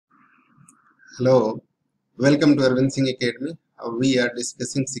Hello, welcome to Arbind Singh Academy. We are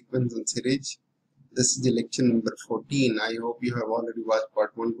discussing sequence and series. This is the lecture number 14. I hope you have already watched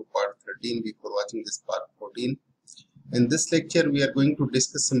part 1 to part 13 before watching this part 14. In this lecture, we are going to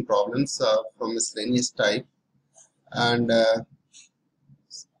discuss some problems from miscellaneous type. And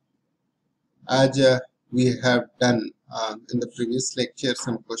as we have done in the previous lecture,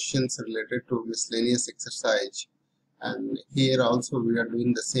 some questions related to miscellaneous exercise. And here also we are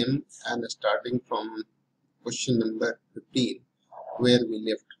doing the same and starting from question number 15 where we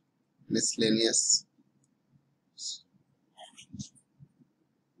left miscellaneous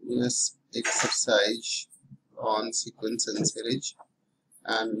exercise on sequence and series,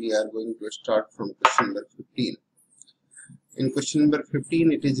 and we are going to start from question number 15. In question number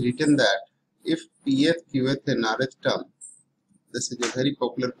 15 it is written that if pth, qth and rth term, this is a very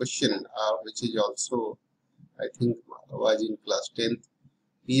popular question which is also I think was in class 10th,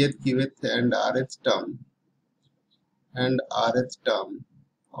 pth, qth and rth term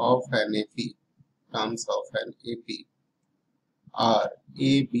of an AP, terms of an AP are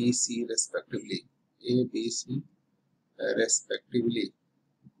A, B, C respectively. A, B, C respectively.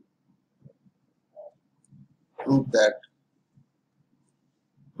 Prove that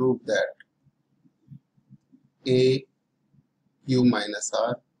A Q minus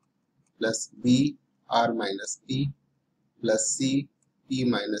R plus B R minus P plus C P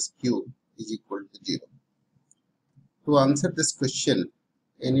minus Q is equal to 0. To answer this question,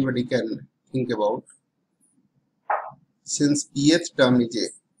 anybody can think about, since pth term is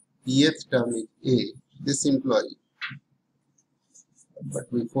A, this employee,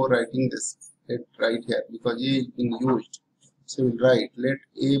 but before writing this, let's write here because A is being used. So we'll write, let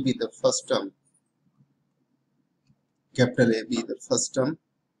A be the first term, capital A be the first term,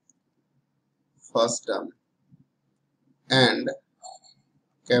 and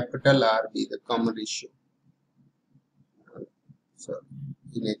capital R be the common ratio. So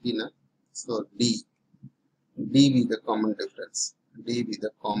in AP, so D be the common difference. D be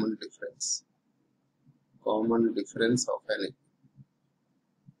the common difference of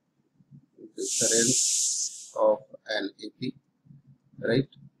an AP, right?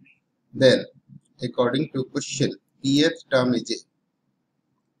 Then according to question, pth term is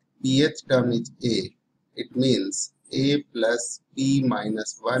A. It means A plus P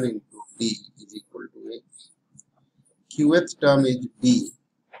minus 1 into D is equal to A. Qth term is B.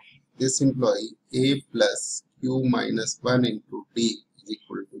 This employee A plus Q minus 1 into D is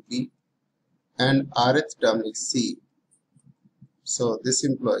equal to B. And rth term is C. So this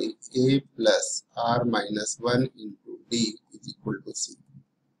employee A plus R minus 1 into D is equal to C.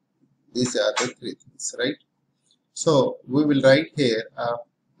 These are the three things, right? So we will write here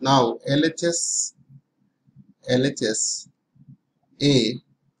now LHS A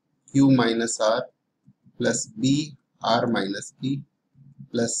Q minus R plus B R minus P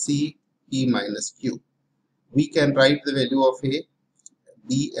plus C P minus Q. We can write the value of A,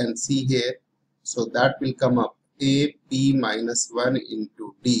 B and C here. So that will come up A P minus 1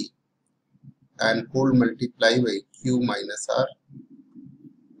 into D and whole multiply by Q minus R,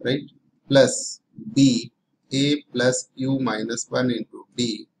 right? Plus B A plus Q minus 1 into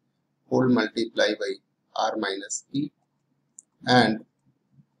D whole multiply by R minus P, and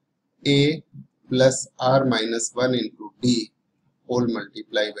A plus R minus 1 into D whole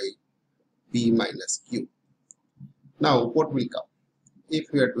multiply by P minus Q. Now what will come?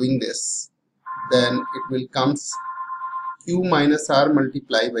 If we are doing this, then it will come Q minus R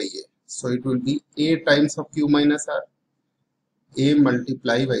multiply by A. So it will be A times of Q minus R. A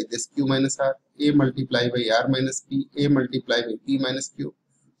multiply by this Q minus R. A multiply by R minus P. A multiply by P minus Q.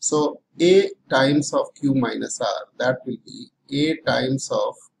 So A times of Q minus R, that will be A times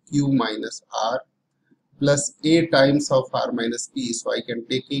of Q minus R plus A times of R minus P. So I can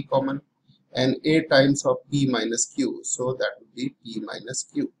take A common, and A times of P minus Q. So that will be P minus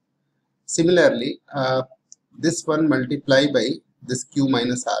Q. Similarly, this one multiply by this Q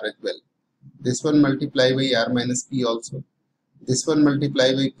minus R as well. This one multiply by R minus P also. This one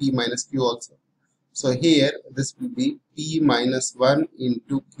multiply by P minus Q also. So here this will be P minus 1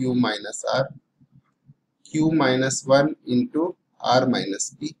 into Q minus R, Q minus 1 into R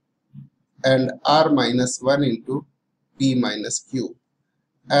minus P, and R minus 1 into P minus Q,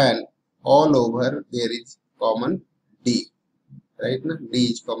 and all over there is common D, right? D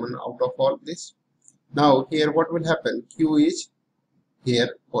is common out of all this. Now here what will happen? Q is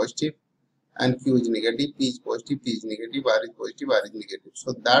here positive and Q is negative, P is positive, P is negative, R is positive, R is negative.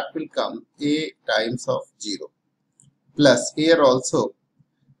 So that will come A times of 0. Plus here also,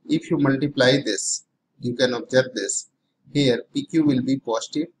 if you multiply this, you can observe this. Here PQ will be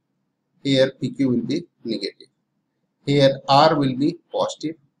positive here PQ will be negative. Here R will be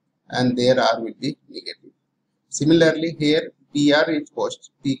positive and there R will be negative. Similarly, here PR is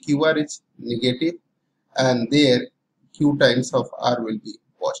positive, PQR is negative and there Q times of R will be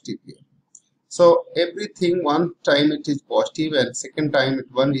positive here. So everything one time it is positive and second time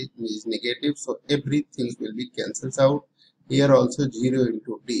one is negative. So everything will be cancels out. Here also 0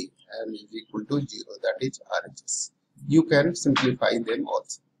 into D and is equal to 0. That is RHS. You can simplify them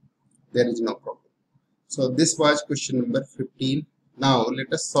also. There is no problem. So this was question number 15. Now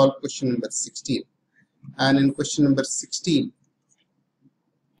let us solve question number 16. And in question number 16,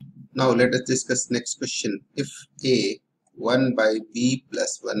 now let us discuss next question. If A 1 by B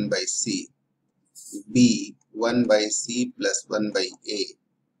plus 1 by C, B 1 by C plus 1 by A,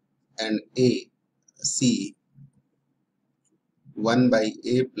 and A C 1 by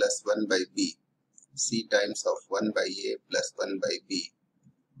A plus 1 by B, C times of 1 by A plus 1 by B,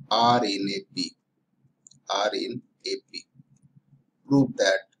 are in AP, are in AP. Prove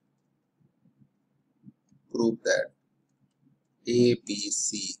that A, B,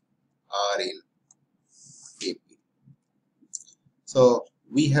 C are in AP. So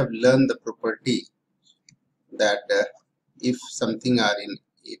we have learned the property that if something are in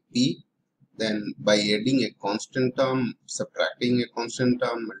AP, then by adding a constant term, subtracting a constant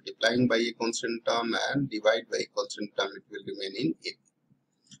term, multiplying by a constant term and divide by a constant term, it will remain in AP.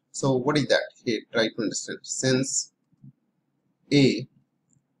 So what is that? Here try to understand. Since A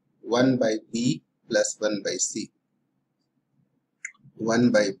 1 by B plus 1 by C,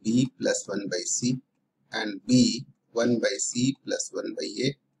 1 by B plus 1 by C, and B 1 by C plus 1 by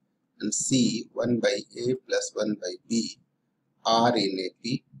A, and C 1 by A plus 1 by B are in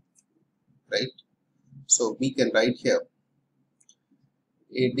AP, right? So we can write here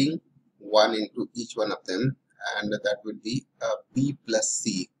adding 1 into each one of them, and that will be B plus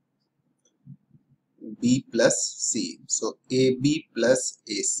C, B plus C. So AB plus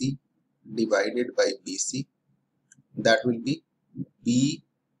AC divided by BC, that will be B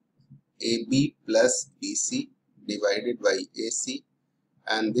AB plus BC divided by AC,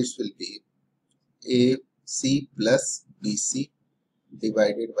 and this will be AC plus BC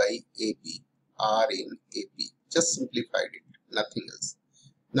divided by AB are in AP. Just simplified it, nothing else.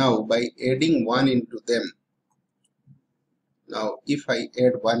 Now by adding 1 into them, now if I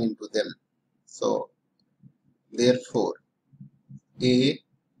add 1 into them, so therefore A,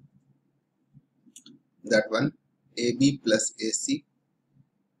 that one, AB plus AC,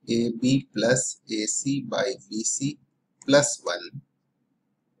 AB plus AC by BC plus 1,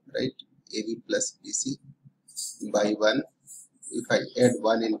 right? AB plus BC by 1. If I add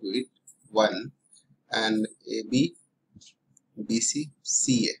 1 into it, 1, and AB, BC,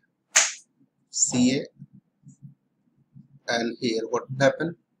 CA, CA, and here what will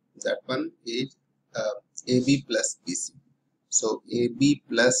happen? That one is AB plus BC. So AB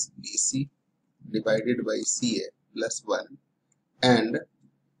plus BC divided by CA plus 1, and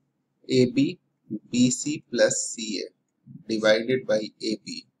AB BC plus CA divided by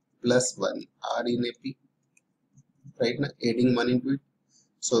AB plus 1 are in AP, right? Now adding 1 into it.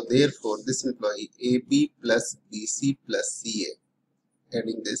 So therefore this employee AB plus BC plus CA,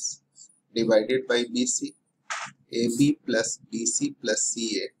 adding this, divided by BC, AB plus BC plus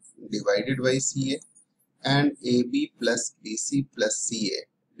CA divided by CA, and AB plus BC plus CA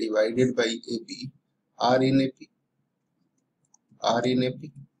divided by AB are in AP, are in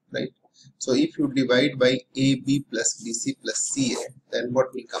AP, right? So if you divide by AB plus BC plus CA, then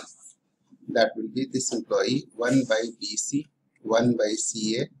what will come? That will be this employee 1 by BC, 1 by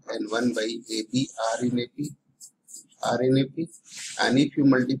CA, and 1 by AB are in AP, are in AP. And if you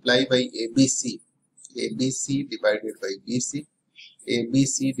multiply by ABC, ABC divided by BC,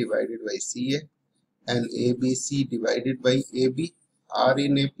 ABC divided by CA, and ABC divided by AB are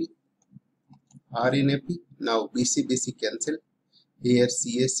in AP, are in AP. Now BC BC cancel, here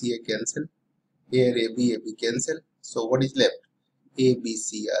CA CA cancel, here AB AB cancel. So what is left?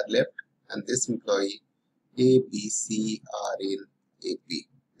 ABC are left, and this employee ABC are in AP.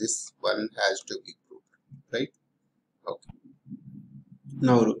 This one has to be proved, right? Okay.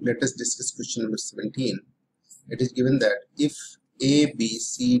 Now let us discuss question number 17. It is given that if A, B,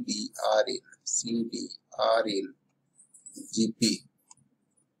 C, D are in GP,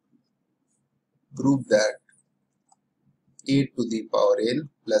 prove that A to the power n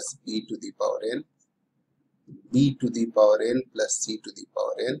plus B to the power n, B to the power n plus C to the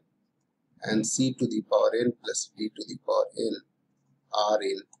power n, and C to the power n plus D to the power n are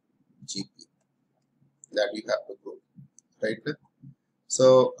in GP. That you have to prove, right?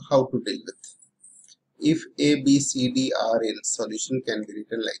 So how to deal with? If A, B, C, D are in, solution can be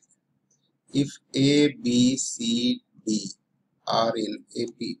written like if A, B, C, D are in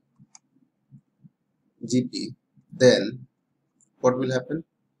AP, GP, then what will happen?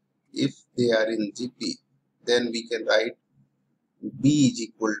 If they are in GP, then we can write B is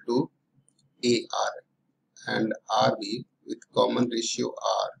equal to AR and RB with common ratio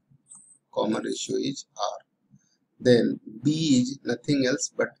R. Common ratio is R. Then B is nothing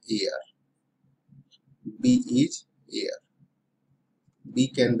else but AR. B is AR. B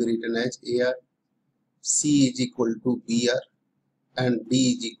can be written as AR. C is equal to BR and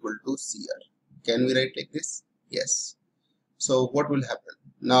D is equal to CR. Can we write like this? Yes. So what will happen?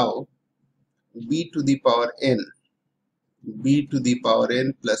 Now B to the power n, B to the power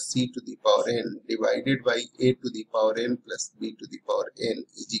n plus C to the power n divided by A to the power n plus B to the power n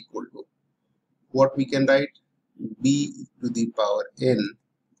is equal to what we can write? B to the power n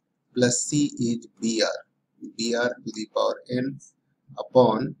plus C is BR, BR to the power n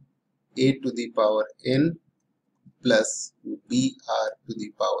upon A to the power n plus BR to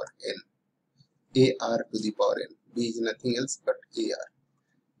the power n, AR to the power n. B is nothing else but AR,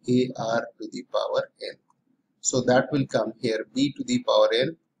 AR to the power n. So that will come here B to the power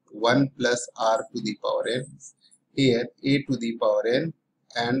n, 1 plus R to the power n, here A to the power n,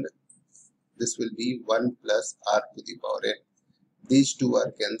 and this will be 1 plus R to the power n. These two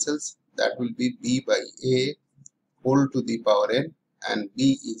are cancels. That will be B by A whole to the power n, and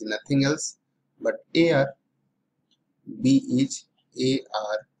B is nothing else but AR. B is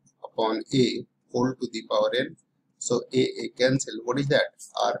AR upon A whole to the power n. So A cancel. What is that?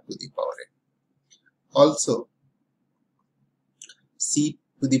 R to the power n. Also C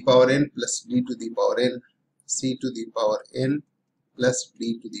to the power n plus D to the power n, C to the power n plus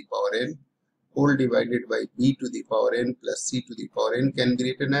D to the power n whole divided by B to the power n plus C to the power n can be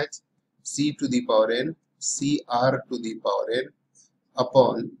written as C to the power n, CR to the power n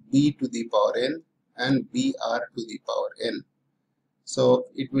upon B to the power n and BR to the power n. So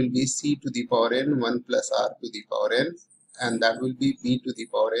it will be C to the power n 1 plus R to the power n, and that will be B to the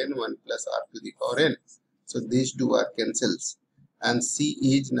power n 1 plus R to the power n. So these two are cancels, and C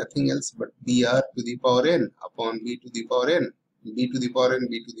is nothing else but BR to the power n upon B to the power n. B to the power n,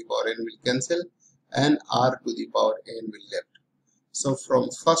 B to the power n will cancel, and R to the power n will left. So from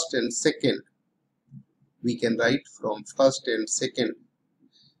first and second, we can write from first and second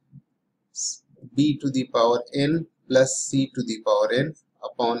B to the power n plus C to the power n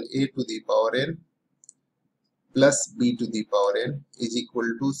upon A to the power n plus B to the power n is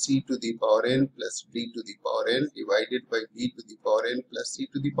equal to C to the power n plus D to the power n divided by B to the power n plus C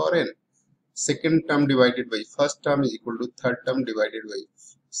to the power n. Second term divided by first term is equal to third term divided by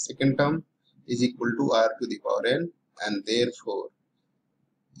second term is equal to R to the power n, and therefore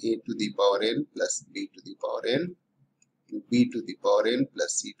A to the power n plus B to the power n, B to the power n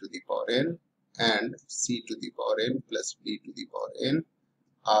plus C to the power n, and C to the power n plus D to the power n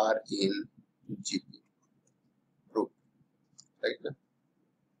are in GP. Proof. Right now.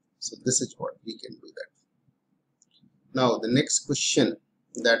 So this is what we can do that. Now the next question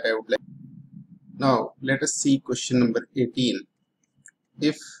that I would like. Now let us see question number 18.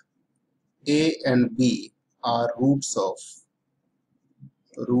 If A and B are roots of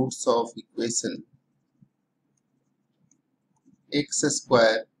equation x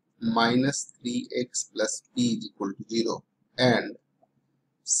square minus 3x plus p is equal to 0, and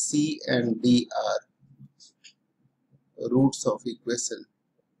C and D are roots of equation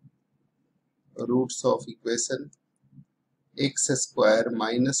x square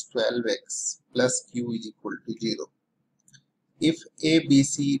minus 12x plus q is equal to 0. If A, B,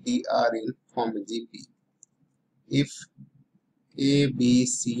 C, D are in form GP, if A, B,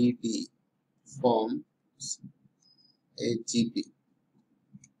 C, D forms a GP,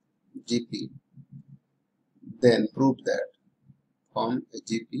 then prove that forms a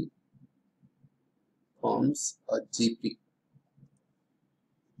GP,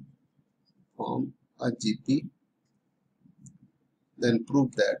 then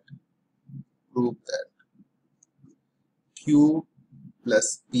prove that Q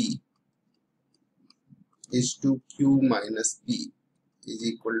plus P is to Q minus P is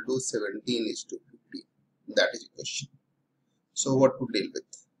equal to 17 is to 50. That is the question. So what to deal with?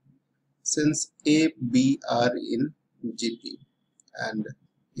 Since A, B are in GP and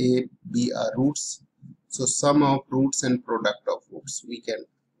A, B are roots, so sum of roots and product of roots. We can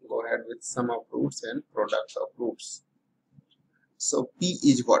go ahead with sum of roots and product of roots. So P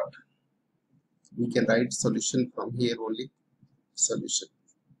is what? We can write solution from here only. Solution.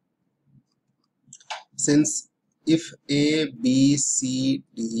 Since if A, B, C,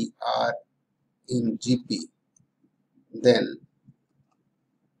 D are in GP, then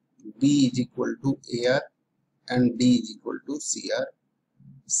B is equal to AR and D is equal to CR,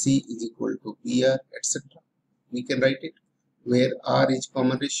 C is equal to BR, etc. We can write it where R is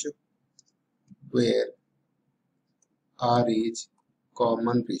common ratio, where R is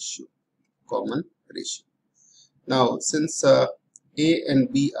common ratio. Now since A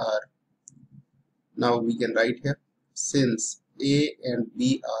and B are, now we can write here, since A and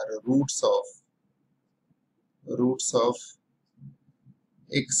B are roots of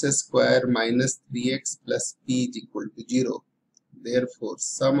x square minus 3x plus p is equal to 0. Therefore,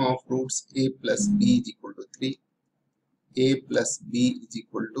 sum of roots a plus b is equal to 3. A plus b is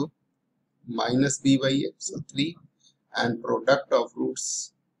equal to minus b by a, so 3. And product of root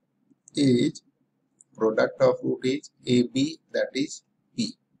is ab, that is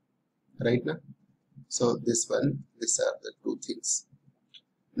p. Right now? So this one, these are the two things.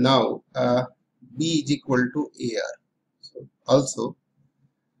 Now b is equal to AR. So also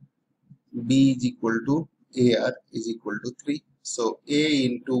b is equal to AR is equal to 3. So A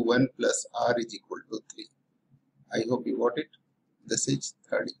into 1 plus R is equal to 3. I hope you got it. This is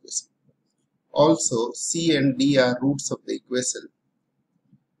third equation. Also C and D are roots of the equation.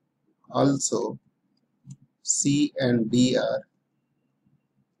 Also C and D are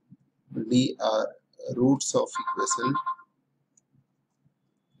roots of equation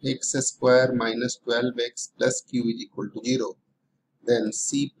x square minus 12x plus q is equal to 0. Then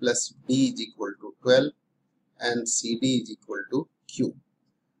C plus D is equal to 12 and CD is equal to Q.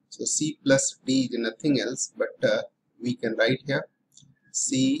 So C plus D is nothing else, but we can write here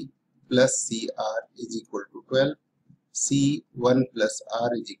C plus CR is equal to 12. C1 plus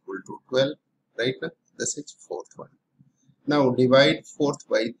R is equal to 12. Right now, this is fourth one. Now divide fourth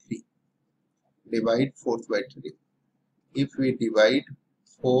by 3. Divide fourth by 3. If we divide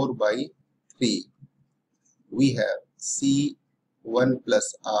 4 by 3, we have C1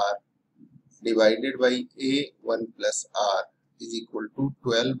 plus R divided by A1 plus R is equal to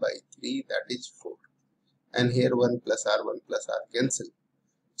 12 by 3, that is 4. And here 1 plus R cancel.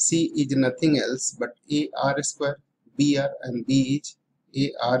 C is nothing else but AR square, BR, and B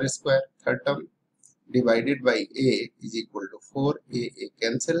is AR square, third term, divided by A is equal to 4, A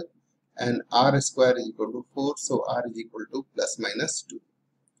cancel, and R square is equal to 4, so R is equal to plus minus 2.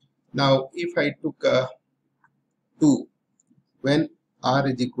 Now if I took 2, when R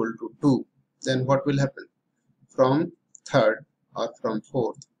is equal to 2, then what will happen? From third or from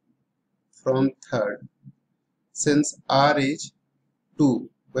fourth? From third, since R is 2,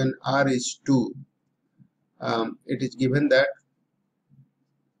 when R is 2, it is given that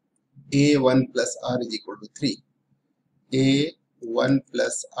A1 plus R is equal to 3. A1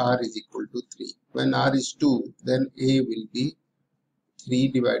 plus R is equal to 3. When R is 2, then A will be 3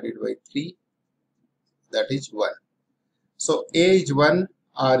 divided by 3, that is 1. So A is 1,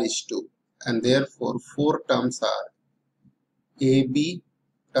 R is 2, and therefore 4 terms are AB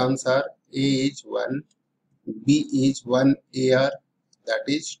terms are A is 1, B is 1 AR, that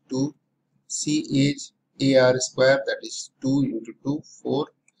is 2, C is AR square, that is 2 into 2, 4,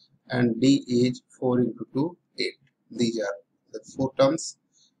 and D is 4 into 2, 8. These are the 4 terms.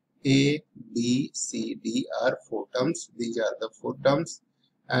 A, B, C, D are 4 terms. These are the 4 terms.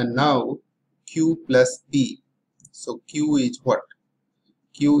 And now Q plus P. So Q is what?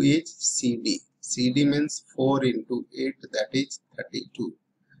 Q is CD. CD means 4 into 8, that is 32.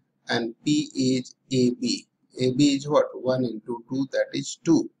 And P is AB. AB is what? 1 into 2, that is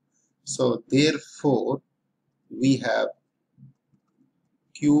 2. So therefore we have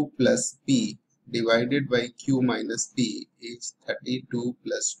Q plus P divided by Q minus P is 32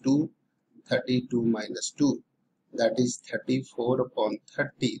 plus 2, 32 minus 2, that is 34 upon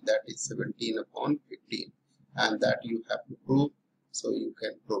 30, that is 17 upon 15, and that you have to prove. So you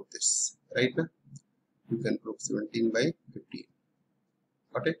can prove this, right now. You can prove 17 by 15.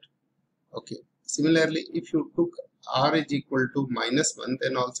 Got it? Okay. Similarly, if you took R is equal to minus 1,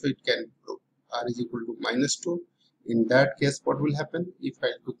 then also it can prove. R is equal to minus 2. In that case, what will happen? If I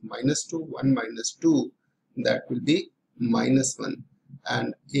took minus 2, 1 minus 2, that will be minus 1,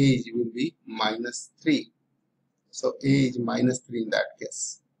 and A will be minus 3. So A is minus 3 in that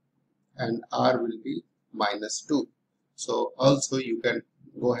case, and R will be minus 2. So also you can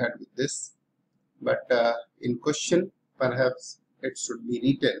go ahead with this, but in question perhaps it should be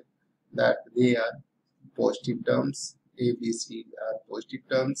written that they are positive terms, A, B, C are positive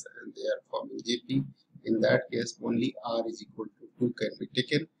terms, and they are forming JP. In that case, only R is equal to 2 can be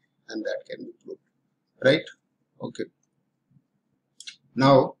taken, and that can be proved, right? Okay.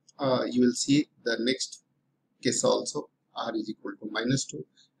 Now you will see the next case also. R is equal to minus 2,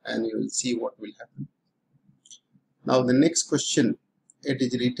 and you will see what will happen. Now the next question it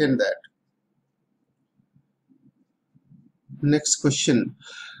is written that next question,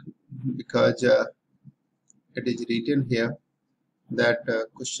 because it is written here that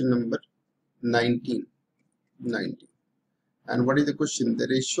question number 19. And what is the question? The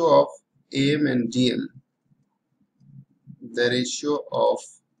ratio of AM and GM, the ratio of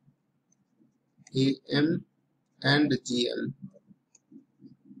AM and GM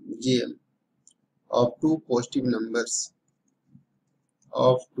of two positive numbers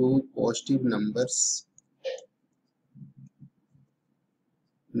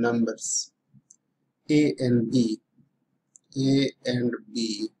A and B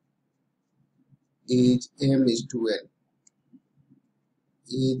is M is to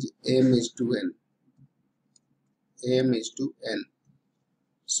N,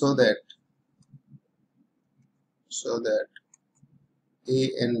 so that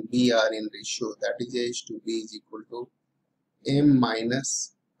A and B are in ratio, that is A is to B is equal to M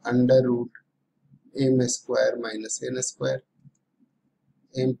minus under root M square minus N square,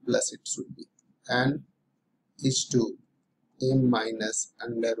 M plus it should be, and is to M minus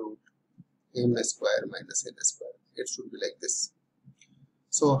under root M square minus N square. It should be like this.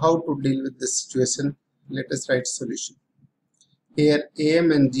 So how to deal with this situation? Let us write solution. Here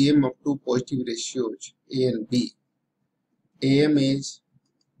AM and GM of two positive ratios A and B. AM is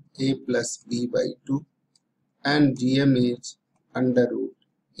A plus B by 2 and GM is under root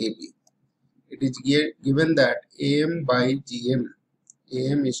AB. It is given that AM by GM,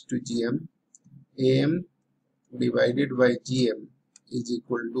 AM is to GM, AM divided by GM is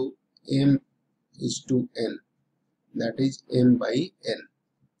equal to M is to N, that is M by N.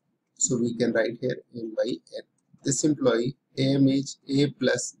 So we can write here M by N. This implies AM is A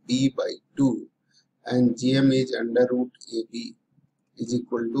plus B by 2 and GM is under root AB is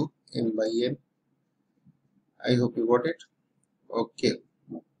equal to M by N. I hope you got it. Okay.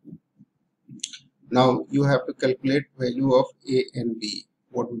 Now you have to calculate value of A and B.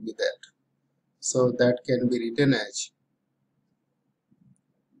 What will be that? So that can be written as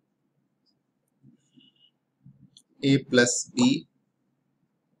A plus B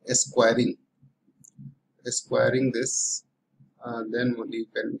squaring this, then only you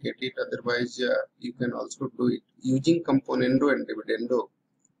can get it. Otherwise you can also do it using componendo and dividendo.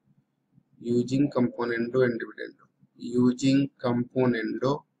 Using componendo and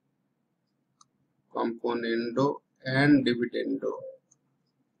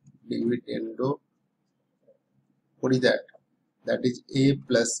dividendo. What is that? That is A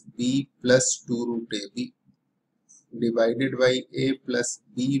plus B plus 2 root AB divided by A plus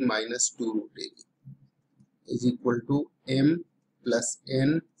B minus 2 root AB is equal to M plus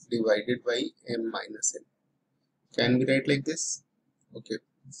N divided by M minus N. Can we write like this? Okay.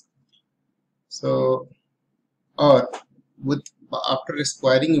 So, or with after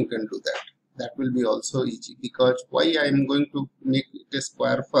squaring you can do that. That will be also easy, because why I am going to make it a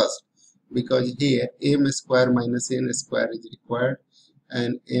square first? Because here M square minus N square is required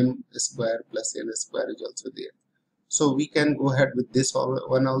and M square plus N square is also there. So we can go ahead with this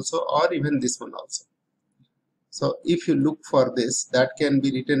one also, or even this one also. So if you look for this, that can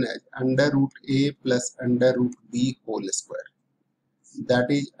be written as under root A plus under root B whole square. That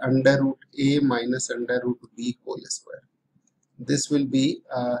is under root A minus under root B whole square. This will be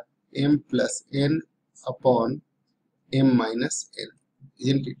M plus N upon M minus N,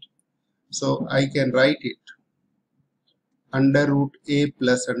 isn't it? So I can write it under root A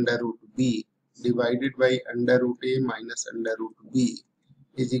plus under root B divided by under root A minus under root B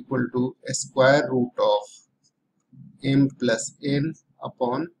is equal to a square root of M plus N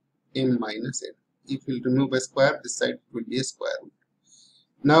upon M minus N. If we remove a square, this side will be a square root.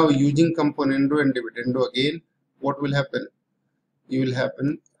 Now using componendo and dividendo again, what will happen? You will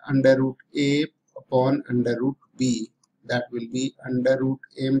happen under root A upon under root B, that will be under root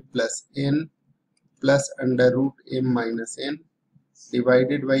M plus N plus under root M minus N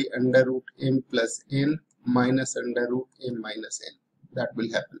divided by under root M plus N minus under root M minus N. That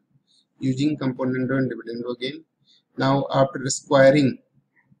will happen using componendo and dividendo again. Now after squaring,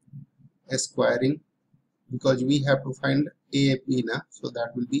 because we have to find A, B now, so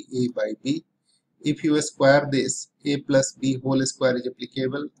that will be A by B. If you square this, A plus B whole square is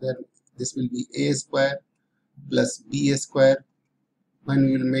applicable, then this will be A square plus B square. When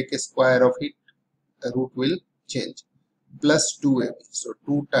we will make a square of it, the root will change, plus 2AB. So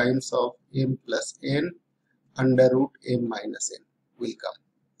 2 times of M plus N under root M minus N will come.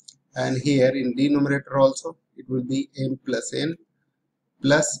 And here in denominator also, it will be M plus N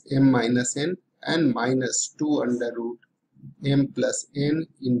plus M minus N and minus 2 under root M plus N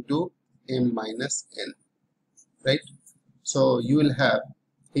into M minus N, right? So you will have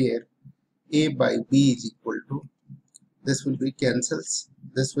here a by b is equal to, this will be cancels,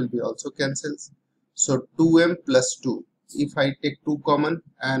 this will be also cancels. So 2m plus 2, if I take 2 common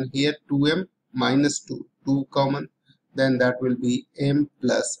and here 2m minus 2, 2 common, then that will be m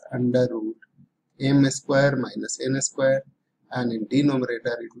plus under root m square minus n square, and in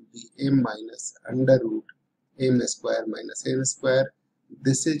denominator it will be m minus under root m square minus n square.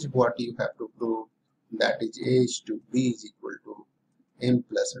 This is what you have to prove, that is a is to b is equal to m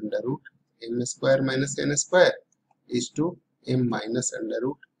plus under root m square minus n square is to m minus under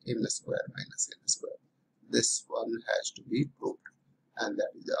root m square minus n square. This one has to be proved, and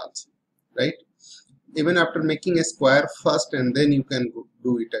that is the answer, right? Even after making a square first and then you can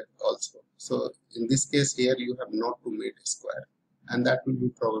do it also. So in this case here you have not to make a square, and that will be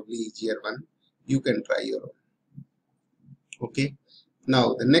probably easier one. You can try your own. Okay.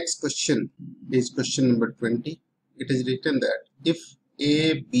 Now the next question is question number 20. It is written that if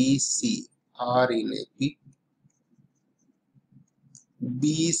A, B, C are in AP,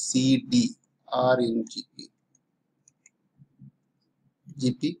 B, C, D are in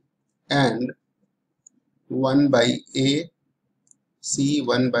GP, and 1 by A, C,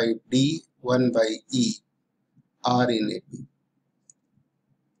 1 by D, 1 by E are in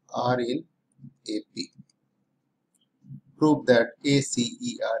AP. Prove that A, C,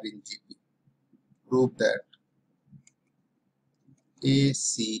 E are in GP. Prove that A,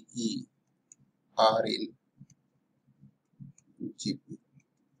 C, E are in GP.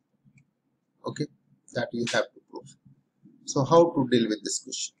 Okay, that you have to prove. So how to deal with this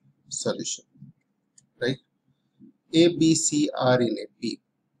question? Solution, right? A, B, C are in AP.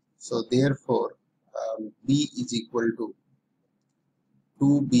 So therefore, B is equal to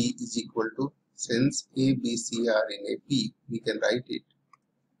 2B is equal to, since A, B, C are in AP, we can write it.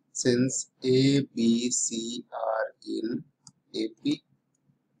 Since A, B, C are in AP,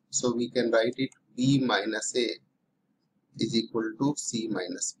 so we can write it B minus A is equal to C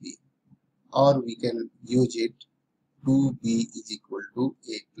minus B. Or we can use it 2B is equal to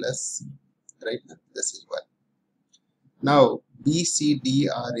A plus C. Right now, this is one. Now, B, C, D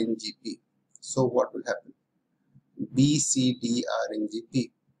are in GP. So what will happen? B, C, D are in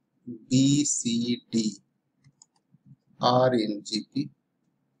GP. B, C, D are in GP.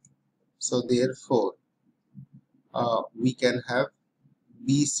 So therefore, we can have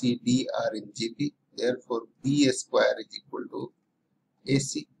B, C, D are in GP. Therefore, B square is equal to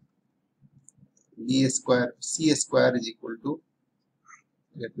AC. B square, C square is equal to,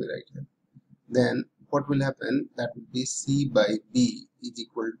 let me write here. Then what will happen? That will be C by B is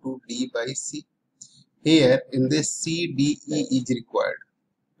equal to D by C. Here in this C, D, E is required.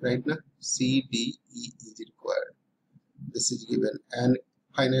 Right now, C, D, E is required. This is given. And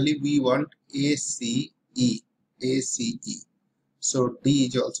finally, we want A, C, E. A, C, E. So D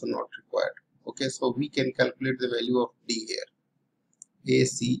is also not required. Okay, so we can calculate the value of D here. A,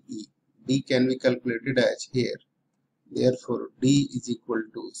 C, E. D can be calculated as here. Therefore, D is equal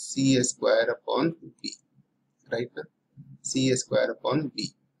to C square upon B. Right now, C square upon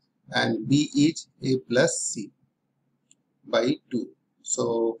B. And B is A plus C by 2.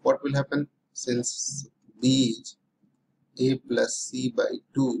 So what will happen? Since B is A plus C by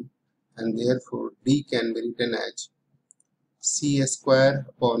 2, and therefore D can be written as C square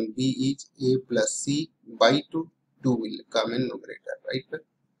upon B is A plus C by 2. 2 will come in numerator, right?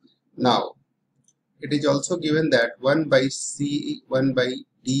 Now, it is also given that 1 by C, 1 by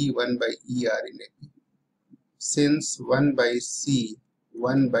D, 1 by E are in AP. Since 1 by C,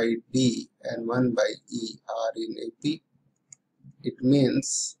 1 by D and 1 by E are in AP, it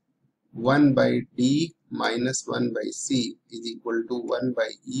means 1 by D minus 1 by C is equal to 1 by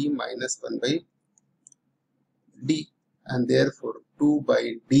E minus 1 by D, and therefore 2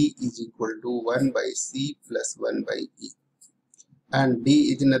 by D is equal to 1 by C plus 1 by E. And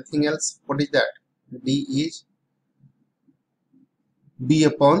D is nothing else. What is that? D is B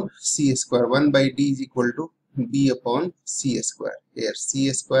upon C square. 1 by D is equal to B upon C square. Here C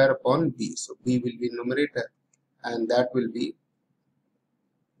square upon B. So B will be numerator, and that will be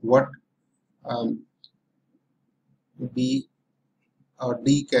what B or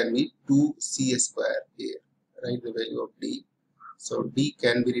D can be 2C square here. Write the value of D. So D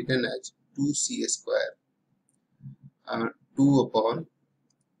can be written as 2C square. 2 upon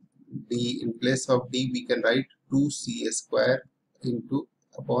D, in place of D we can write 2C square into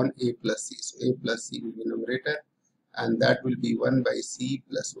upon A plus C. So A plus C will be numerator, and that will be 1 by C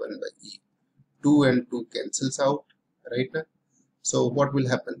plus 1 by E. 2 and 2 cancels out, right? So what will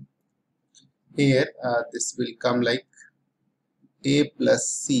happen? Here this will come like A plus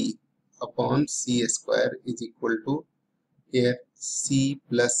C upon C square is equal to here C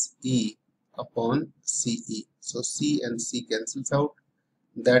plus E upon CE. So C and C cancels out.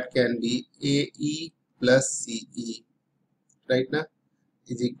 That can be AE plus CE, right now,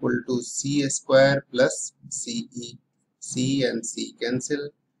 is equal to C square plus CE. C and C cancel,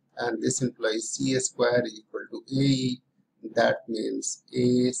 and this implies C square is equal to AE. That means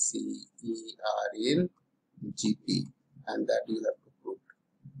ACE are in GP, and that you have to prove,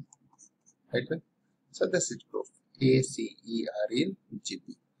 right? So this is proof. ACE are in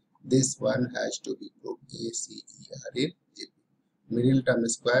GP. This one has to be proved. ACE are in GP. Middle term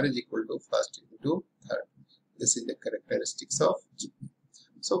square is equal to first into third. This is the characteristics of GP.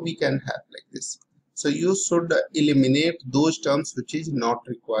 So we can have like this. So you should eliminate those terms which is not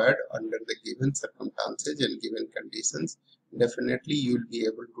required under the given circumstances and given conditions. Definitely you will be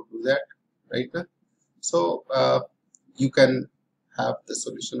able to do that, right now. So you can have the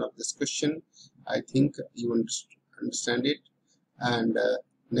solution of this question. I think you understand it, and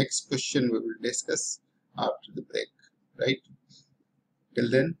next question we will discuss after the break, right? Till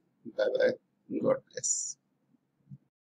then, bye bye, God bless.